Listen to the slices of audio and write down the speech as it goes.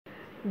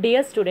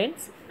Dear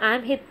students, I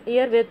am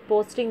here with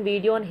posting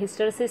video on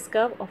hysteresis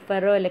curve of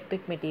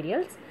ferroelectric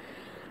materials.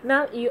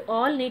 Now you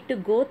all need to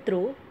go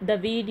through the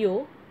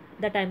video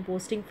that I am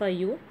posting for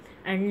you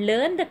and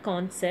learn the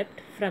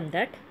concept from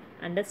that,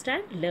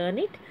 understand, learn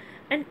it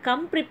and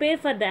come prepare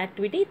for the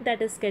activity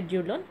that is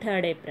scheduled on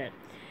 3rd April.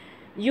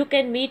 You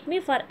can meet me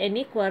for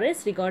any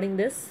queries regarding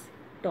this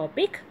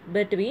topic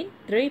between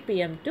 3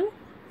 p.m. to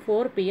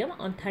 4 p.m.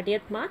 on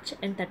 30th March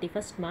and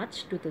 31st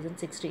March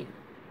 2016.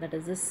 That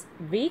is this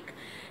week.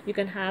 You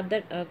can have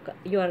that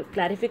your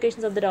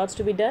clarifications of the doubts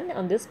to be done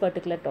on this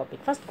particular topic.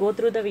 First, go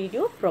through the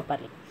video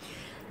properly.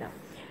 Now,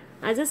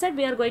 as I said,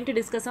 we are going to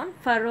discuss on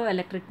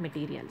ferroelectric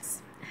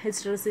materials,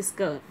 hysteresis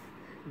curve.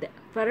 The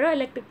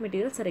ferroelectric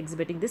materials are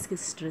exhibiting this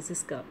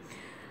hysteresis curve.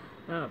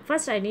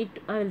 First, I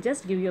will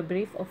just give you a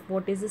brief of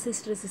what is this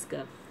hysteresis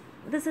curve.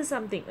 This is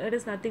something, it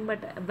is nothing but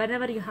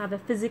whenever you have a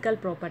physical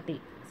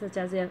property, such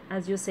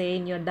as you say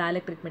in your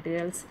dielectric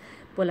materials,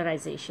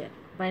 polarization.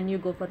 When you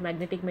go for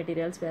magnetic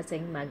materials, we are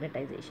saying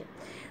magnetization.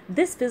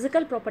 This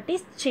physical property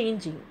is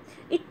changing.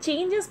 It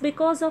changes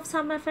because of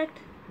some effect.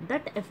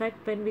 That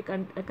effect, when we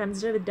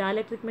consider with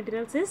dielectric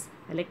materials, is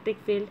electric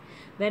field.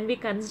 When we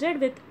consider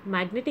with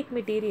magnetic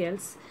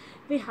materials,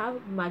 we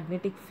have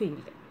magnetic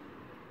field.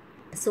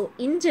 So,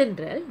 in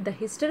general, the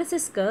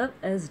hysteresis curve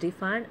is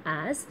defined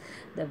as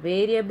the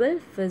variable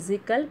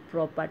physical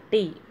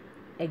property.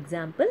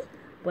 Example,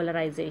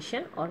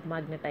 polarization or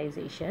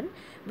magnetization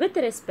with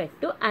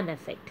respect to an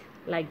effect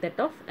like that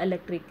of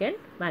electric and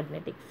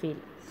magnetic field.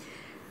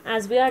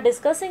 As we are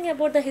discussing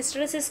about the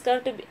hysteresis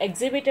curve to be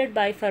exhibited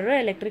by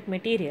ferroelectric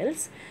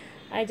materials,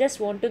 I just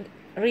want to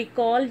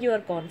recall your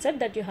concept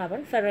that you have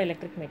on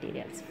ferroelectric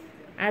materials.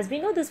 As we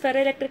know, these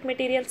ferroelectric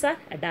materials are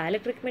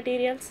dielectric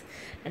materials,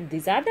 and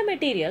these are the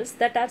materials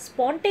that are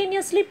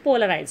spontaneously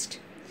polarized.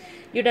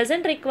 You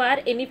doesn't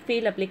require any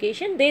field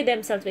application. They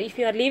themselves, if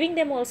you are leaving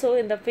them also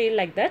in the field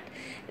like that,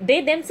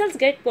 they themselves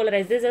get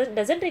polarized. This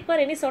doesn't require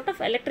any sort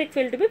of electric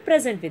field to be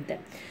present with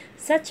them.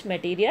 Such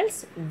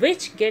materials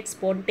which get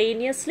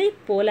spontaneously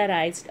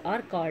polarized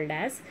are called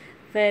as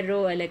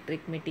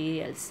ferroelectric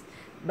materials.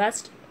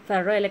 But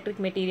ferroelectric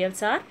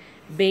materials are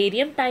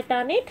barium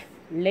titanate,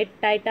 lead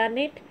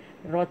titanate,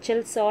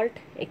 Rochelle salt,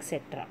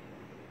 etc.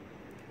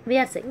 We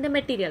are saying the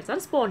materials are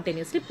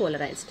spontaneously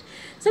polarized.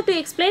 So, to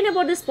explain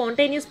about the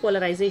spontaneous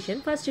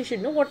polarization, first you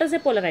should know what is a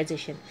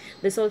polarization.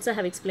 This also I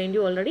have explained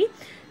you already.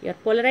 Your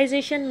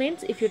polarization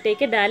means if you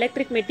take a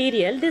dielectric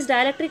material, this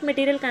dielectric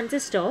material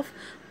consists of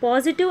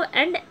positive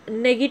and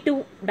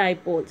negative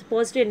dipoles,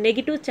 positive and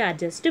negative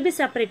charges to be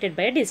separated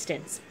by a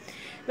distance.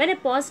 When a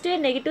positive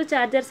and negative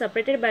charge are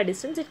separated by a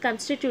distance, it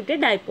constitutes a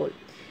dipole.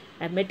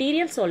 A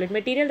material, solid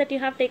material that you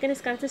have taken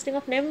is consisting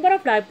of number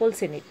of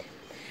dipoles in it.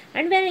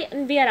 And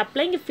when we are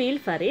applying a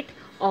field for it,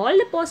 all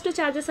the positive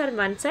charges are on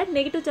one side,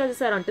 negative charges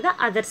are on to the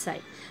other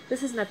side.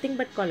 This is nothing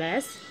but called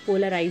as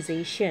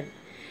polarization.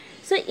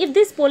 So, if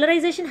this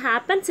polarization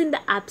happens in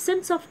the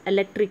absence of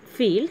electric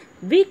field,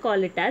 we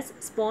call it as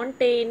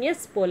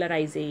spontaneous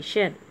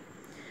polarization.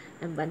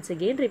 And once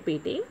again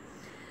repeating,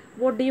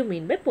 what do you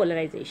mean by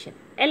polarization?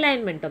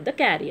 Alignment of the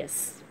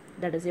carriers,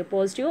 that is your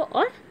positive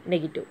or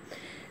negative.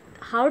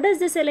 How does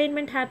this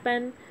alignment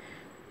happen?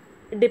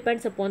 It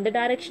depends upon the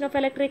direction of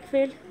electric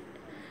field.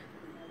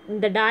 In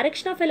the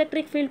direction of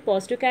electric field,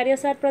 positive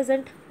carriers are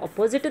present.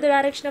 Opposite to the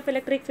direction of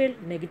electric field,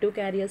 negative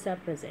carriers are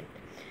present.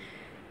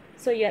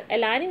 So, you are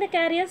aligning the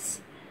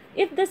carriers.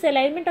 If this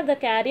alignment of the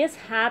carriers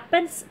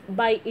happens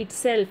by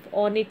itself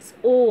on its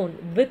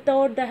own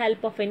without the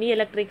help of any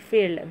electric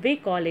field, we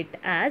call it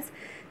as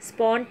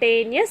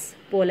spontaneous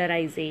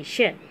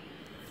polarization.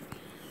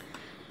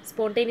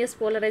 Spontaneous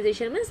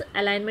polarization means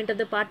alignment of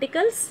the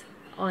particles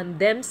on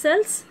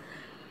themselves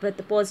with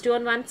the positive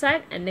on one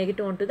side and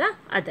negative on to the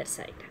other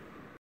side.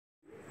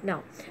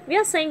 Now, we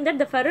are saying that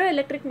the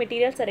ferroelectric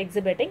materials are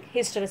exhibiting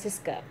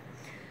hysteresis curve,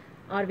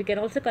 or we can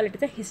also call it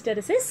as a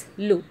hysteresis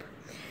loop.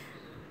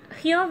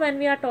 Here, when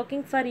we are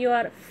talking for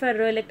your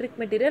ferroelectric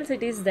materials,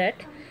 it is that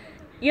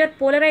your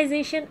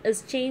polarization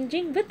is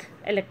changing with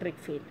electric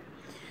field.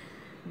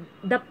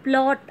 The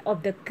plot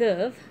of the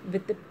curve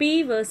with the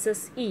P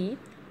versus E,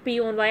 P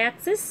on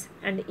y-axis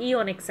and E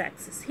on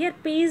x-axis. Here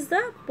P is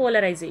the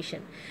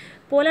polarization.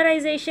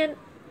 Polarization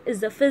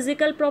is the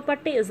physical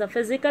property, is a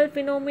physical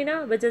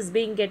phenomena which is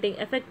getting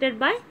affected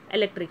by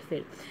electric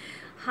field.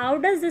 How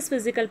does this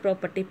physical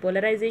property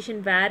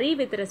polarization vary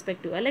with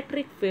respect to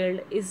electric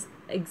field is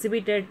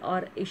exhibited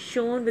or is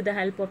shown with the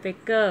help of a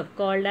curve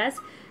called as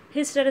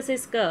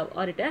hysteresis curve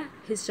or a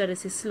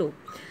hysteresis loop.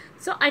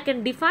 So, I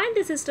can define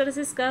this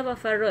hysteresis curve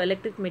of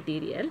ferroelectric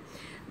material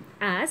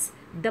as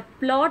the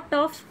plot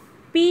of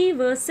P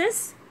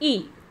versus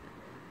E,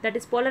 that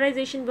is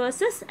polarization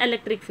versus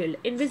electric field,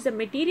 in which the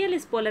material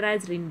is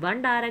polarized in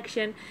one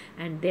direction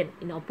and then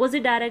in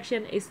opposite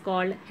direction is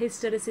called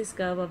hysteresis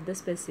curve of the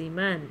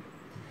specimen.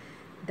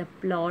 The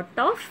plot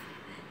of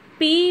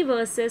P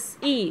versus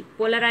E,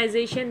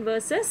 polarization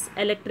versus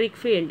electric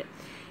field,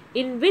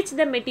 in which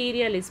the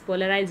material is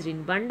polarized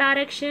in one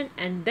direction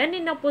and then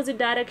in opposite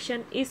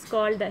direction is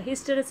called the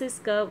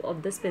hysteresis curve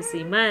of the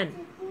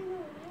specimen.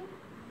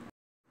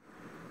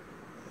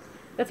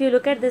 If you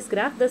look at this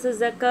graph, this is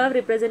the curve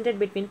represented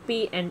between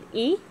P and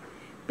E.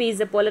 P is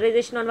the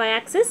polarization on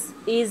y-axis,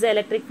 E is the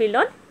electric field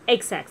on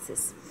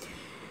x-axis.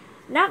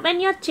 Now when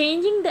you are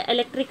changing the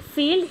electric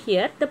field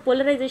here, the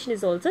polarization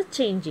is also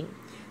changing.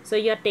 So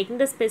you are taking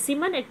the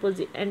specimen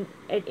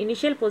at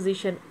initial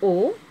position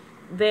O,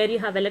 where you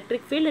have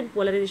electric field and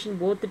polarization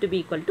both to be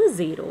equal to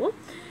 0.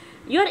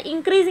 You are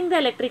increasing the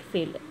electric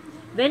field.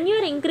 When you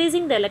are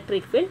increasing the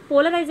electric field,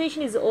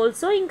 polarization is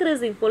also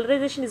increasing,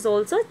 polarization is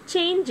also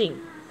changing.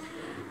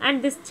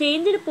 And this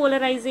changed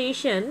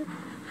polarization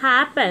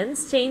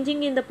happens,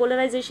 changing in the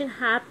polarization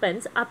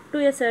happens up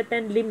to a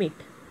certain limit.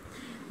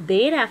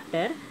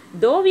 Thereafter,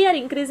 though we are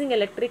increasing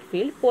electric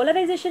field,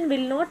 polarization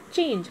will not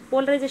change.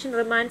 Polarization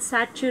remains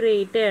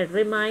saturated,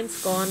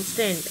 remains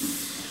constant.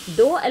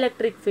 Though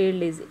electric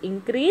field is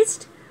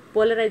increased,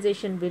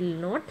 polarization will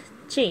not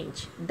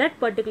change. That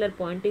particular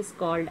point is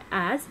called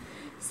as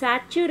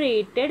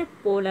saturated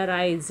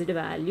polarized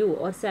value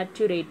or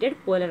saturated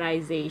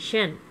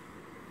polarization.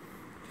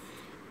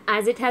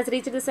 As it has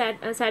reached the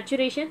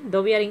saturation,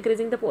 though we are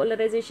increasing the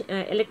polarization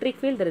electric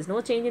field, there is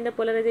no change in the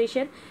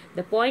polarization.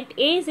 The point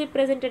A is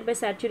represented by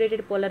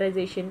saturated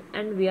polarization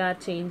and we are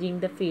changing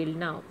the field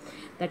now.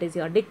 That is,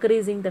 you are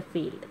decreasing the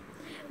field.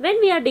 When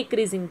we are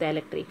decreasing the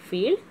electric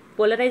field,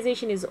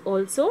 polarization is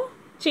also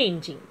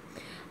changing.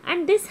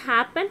 And this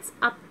happens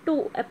up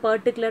to a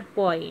particular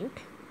point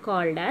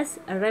called as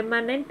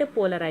remanent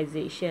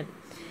polarization.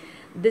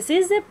 This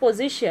is a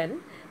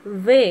position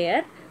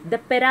where the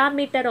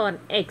parameter on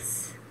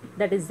X,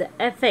 that is the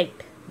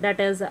effect, that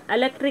is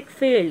electric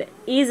field,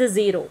 is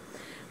 0.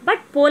 But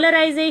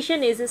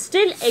polarization is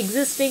still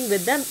existing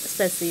with the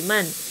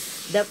specimen.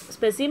 The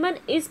specimen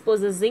is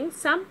possessing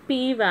some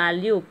P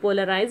value,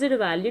 polarized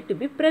value to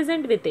be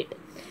present with it.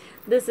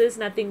 This is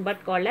nothing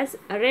but called as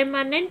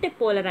remanent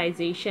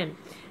polarization.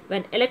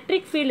 When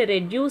electric field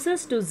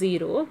reduces to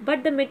 0,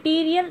 but the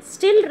material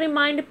still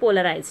remained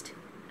polarized.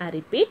 I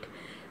repeat,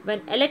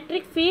 when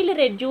electric field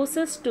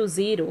reduces to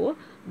 0,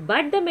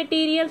 but the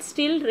material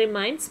still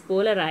remains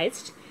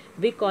polarized,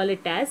 we call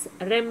it as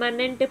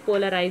remanent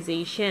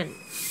polarization.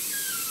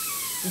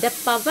 The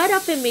power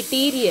of a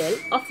material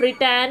of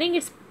retaining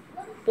its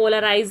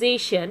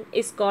polarization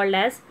is called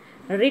as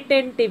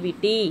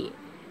retentivity.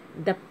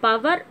 The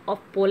power of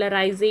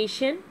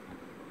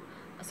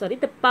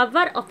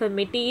a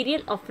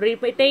material of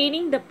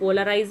retaining the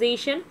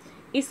polarization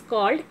is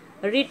called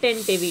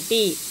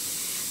retentivity.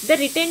 The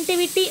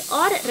retentivity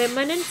or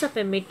remanence of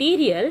a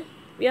material,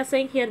 we are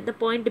saying here the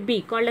point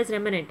B called as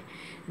remanent.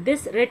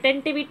 This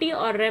retentivity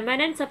or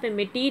remanence of a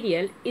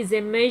material is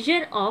a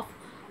measure of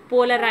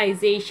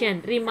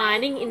polarization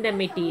remaining in the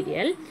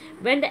material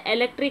when the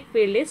electric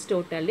field is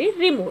totally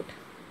removed.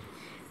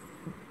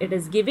 It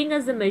is giving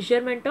us the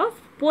measurement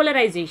of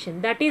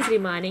polarization that is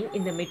remaining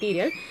in the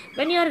material.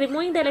 When you are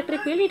removing the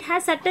electric field, it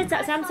has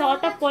some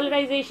sort of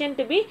polarization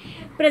to be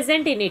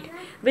present in it,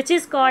 which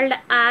is called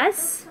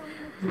as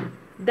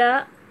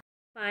the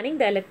defining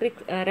the electric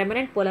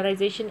remanent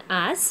polarization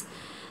as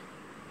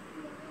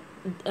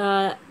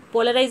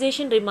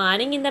polarization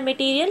remaining in the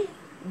material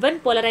when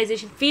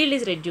polarization field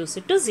is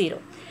reduced to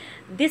 0.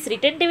 This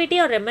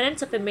retentivity or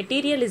remanence of a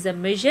material is a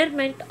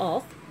measurement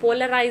of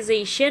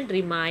polarization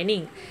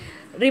remaining.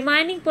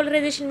 Remaining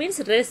polarization means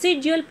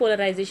residual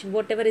polarization,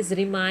 whatever is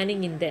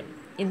remaining in them,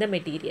 in the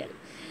material.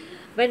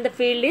 When the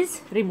field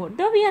is removed,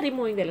 though we are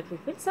removing the electric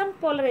field, some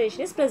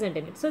polarization is present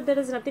in it. So there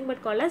is nothing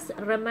but called as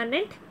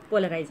remanent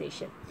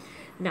polarization.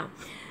 Now,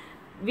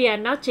 we are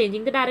now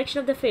changing the direction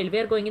of the field. We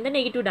are going in the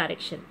negative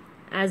direction.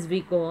 As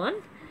we go on,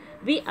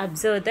 we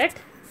observe that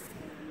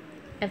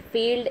a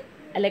field,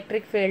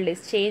 electric field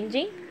is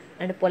changing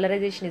and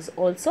polarization is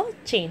also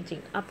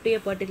changing up to a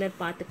particular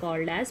path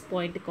called as,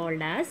 point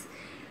called as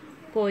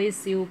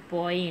cohesive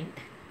point.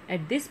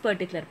 At this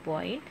particular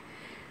point,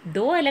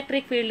 though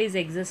electric field is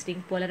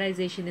existing,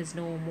 polarization is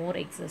no more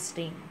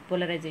existing.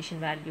 Polarization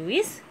value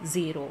is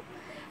 0.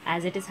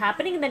 As it is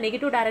happening in the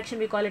negative direction,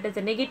 we call it as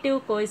a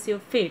negative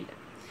cohesive field.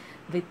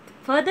 With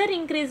further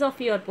increase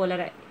of your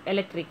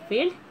electric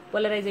field,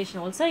 polarization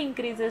also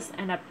increases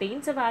and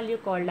obtains a value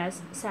called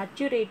as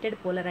saturated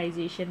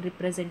polarization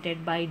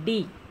represented by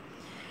D.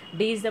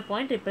 D is the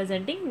point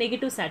representing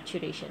negative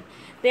saturation.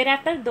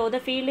 Thereafter, though the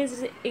field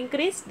is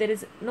increased, there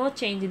is no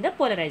change in the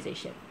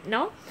polarization.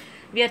 Now,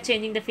 we are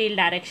changing the field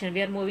direction.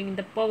 We are moving in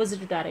the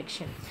positive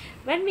direction.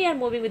 When we are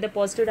moving with the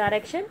positive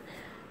direction,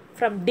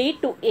 from D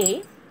to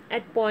A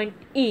at point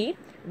E,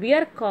 we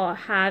are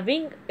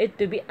having it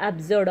to be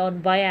observed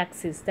on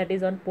y-axis, that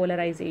is on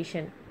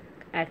polarization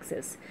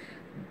axis.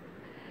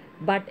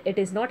 But it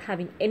is not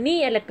having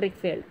any electric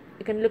field.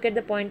 You can look at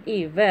the point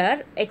E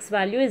where X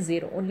value is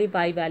 0, only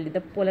Y value,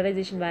 the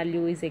polarization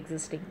value is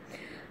existing.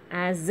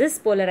 As this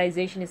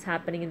polarization is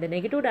happening in the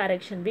negative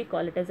direction, we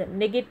call it as a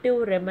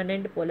negative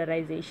remnant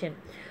polarization.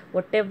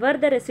 Whatever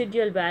the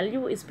residual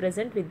value is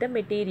present with the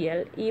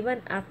material,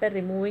 even after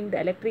removing the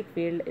electric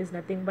field, is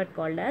nothing but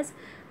called as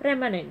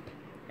remnant.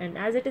 And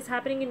as it is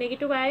happening in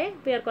negative ion,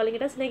 we are calling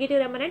it as negative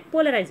remnant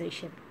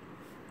polarization.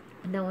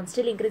 Now, on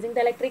still increasing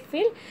the electric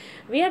field,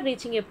 we are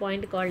reaching a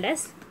point called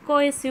as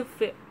cohesive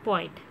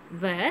point,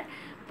 where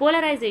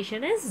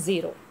polarization is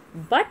 0,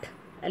 but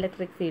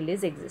electric field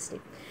is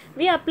existing.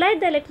 We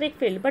applied the electric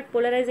field, but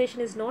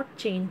polarization is not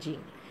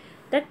changing.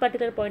 That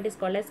particular point is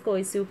called as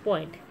cohesive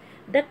point.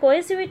 The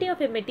cohesivity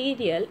of a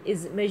material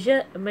is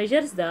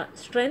measures the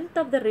strength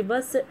of the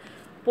reverse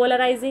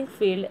polarizing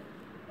field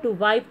to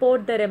wipe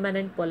out the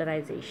remnant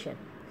polarization.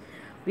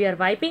 We are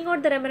wiping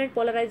out the remnant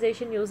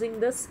polarization using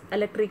this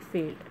electric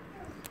field.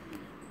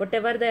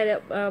 Whatever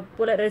the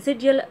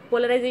residual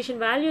polarization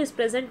value is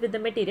present with the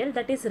material,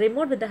 that is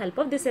removed with the help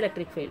of this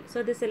electric field.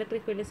 So this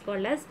electric field is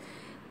called as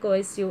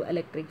cohesive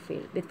electric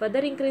field. With further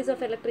increase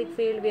of electric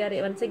field, we are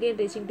once again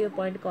reaching to a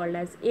point called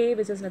as A,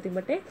 which is nothing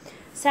but a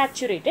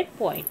saturated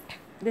point.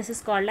 This is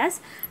called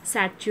as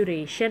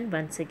saturation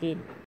once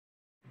again.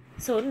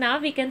 So now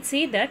we can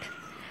see that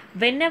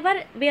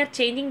whenever we are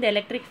changing the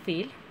electric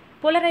field,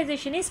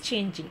 polarization is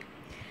changing.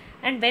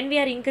 And when we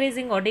are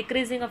increasing or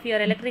decreasing of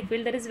your electric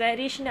field, there is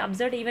variation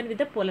observed even with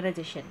the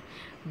polarization.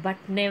 But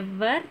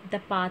never the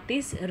path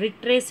is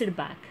retraced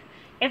back.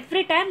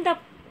 Every time the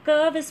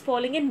curve is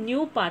following a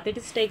new path, it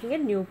is taking a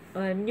new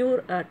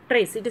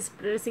trace. It is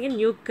tracing a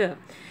new curve.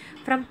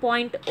 From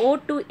point O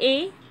to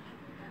A,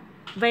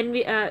 when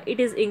we it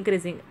is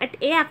increasing. At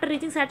A, after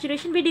reaching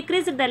saturation, we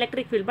decreased the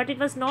electric field, but it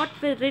was not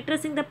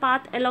retracing the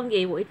path along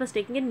AO. It was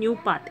taking a new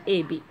path,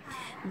 AB.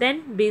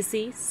 Then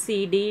BC,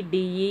 CD,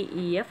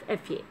 DE, EF,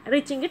 FA,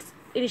 reaching its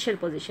initial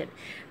position.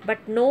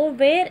 But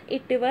nowhere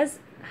it was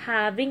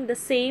having the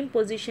same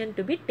position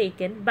to be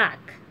taken back.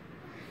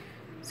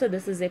 So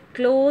this is a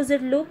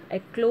closed loop, a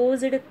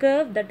closed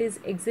curve that is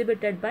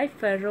exhibited by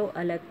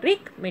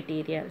ferroelectric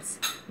materials.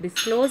 This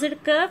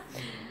closed curve,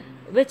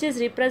 which is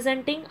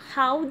representing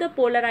how the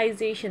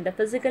polarization, the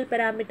physical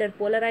parameter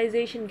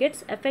polarization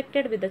gets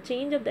affected with the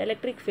change of the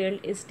electric field,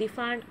 is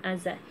defined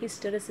as the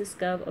hysteresis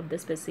curve of the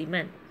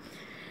specimen.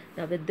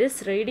 Now with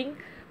this reading,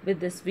 with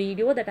this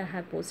video that I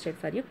have posted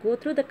for you, go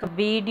through the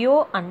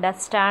video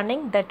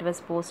understanding that was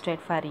posted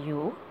for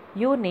you.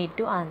 You need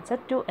to answer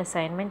 2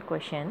 assignment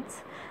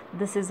questions.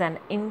 This is an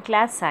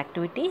in-class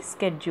activity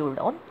scheduled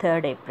on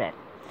 3rd April.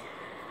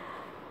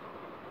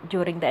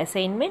 During the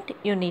assignment,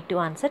 you need to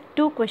answer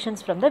 2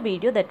 questions from the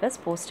video that was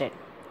posted.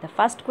 The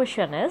first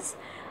question is,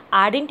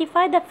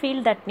 identify the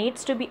field that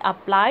needs to be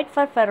applied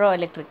for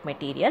ferroelectric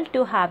material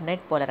to have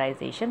net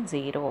polarization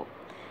 0.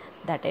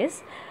 That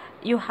is,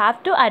 you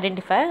have to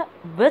identify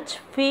which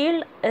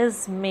field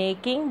is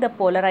making the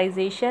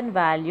polarization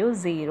value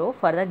 0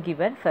 for the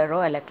given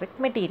ferroelectric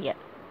material.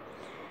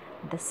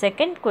 The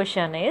second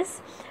question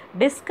is,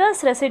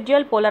 discuss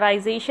residual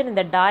polarization in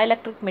the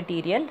dielectric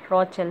material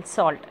Rochelle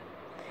salt.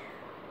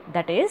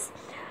 That is,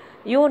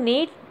 you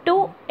need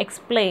to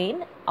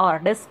explain or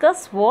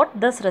discuss what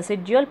this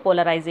residual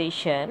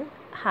polarization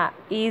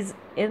is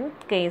in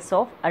case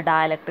of a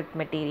dielectric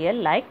material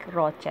like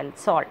Rochelle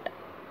salt.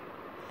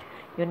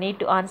 You need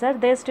to answer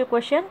these 2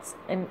 questions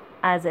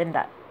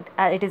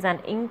it is an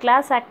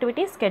in-class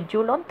activity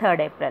scheduled on 3rd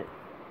April.